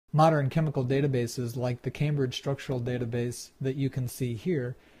Modern chemical databases like the Cambridge Structural Database that you can see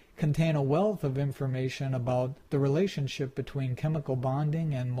here contain a wealth of information about the relationship between chemical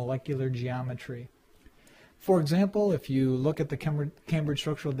bonding and molecular geometry. For example, if you look at the Cambridge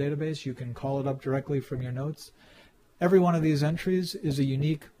Structural Database, you can call it up directly from your notes. Every one of these entries is a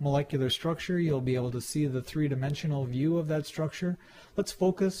unique molecular structure. You'll be able to see the three-dimensional view of that structure. Let's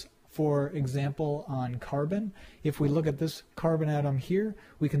focus, for example, on carbon. If we look at this carbon atom here,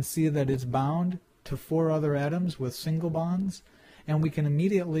 we can see that it's bound to 4 other atoms with single bonds, and we can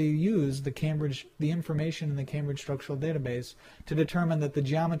immediately use the information in the Cambridge Structural Database to determine that the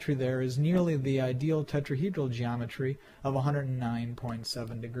geometry there is nearly the ideal tetrahedral geometry of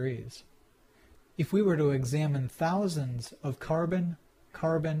 109.7 degrees. If we were to examine thousands of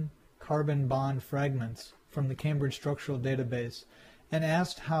carbon-carbon bond fragments from the Cambridge Structural Database and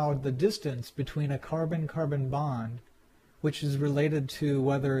asked how the distance between a carbon-carbon bond, which is related to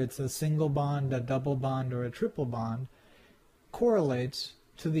whether it's a single bond, a double bond, or a triple bond, correlates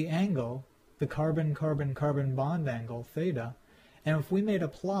to the angle, the carbon-carbon-carbon bond angle, theta, and if we made a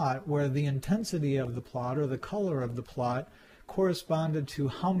plot where the intensity of the plot or the color of the plot corresponded to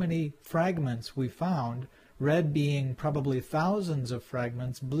how many fragments we found, red being probably thousands of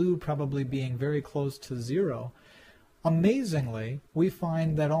fragments, blue probably being very close to 0, amazingly, we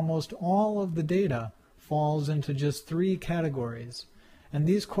find that almost all of the data falls into just 3 categories, and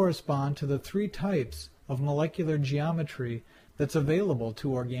these correspond to the 3 types of molecular geometry that's available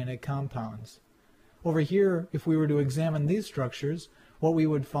to organic compounds. Over here, if we were to examine these structures, what we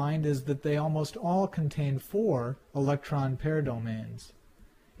would find is that they almost all contain 4 electron pair domains.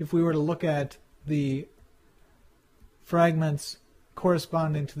 If we were to look at the fragments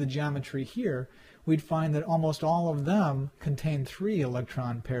corresponding to the geometry here, we'd find that almost all of them contain 3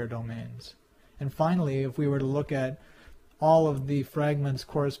 electron pair domains. And finally, if we were to look at all of the fragments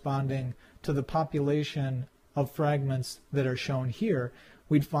corresponding to the population of fragments that are shown here,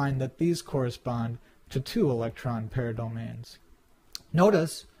 we'd find that these correspond to 2 electron pair domains.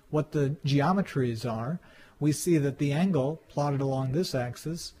 Notice what the geometries are. We see that the angle plotted along this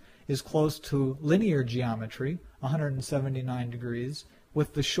axis is close to linear geometry, 179 degrees,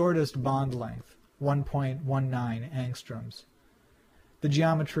 with the shortest bond length, 1.19 angstroms. The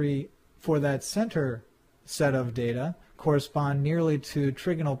geometry for that center set of data correspond nearly to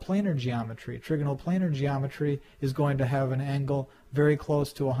trigonal planar geometry. Trigonal planar geometry is going to have an angle very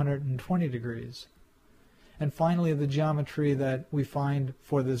close to 120 degrees. And finally, the geometry that we find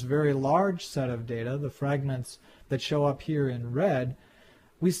for this very large set of data, the fragments that show up here in red,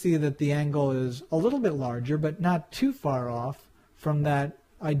 we see that the angle is a little bit larger, but not too far off from that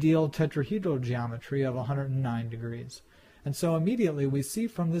ideal tetrahedral geometry of 109 degrees. And so immediately we see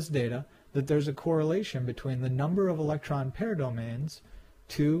from this data that there's a correlation between the number of electron pair domains,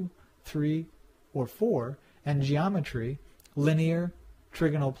 2, 3, or 4, and geometry, linear,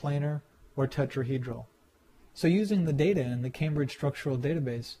 trigonal planar, or tetrahedral. So using the data in the Cambridge Structural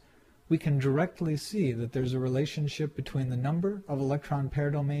Database, we can directly see that there's a relationship between the number of electron pair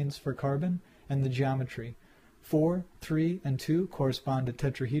domains for carbon and the geometry. 4, 3, and 2 correspond to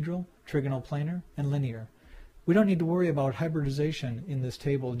tetrahedral, trigonal planar, and linear. We don't need to worry about hybridization in this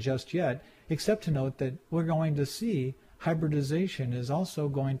table just yet, except to note that we're going to see hybridization is also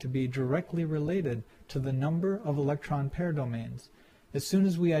going to be directly related to the number of electron pair domains. As soon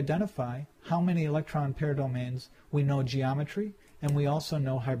as we identify how many electron pair domains, we know geometry, and we also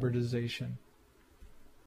know hybridization.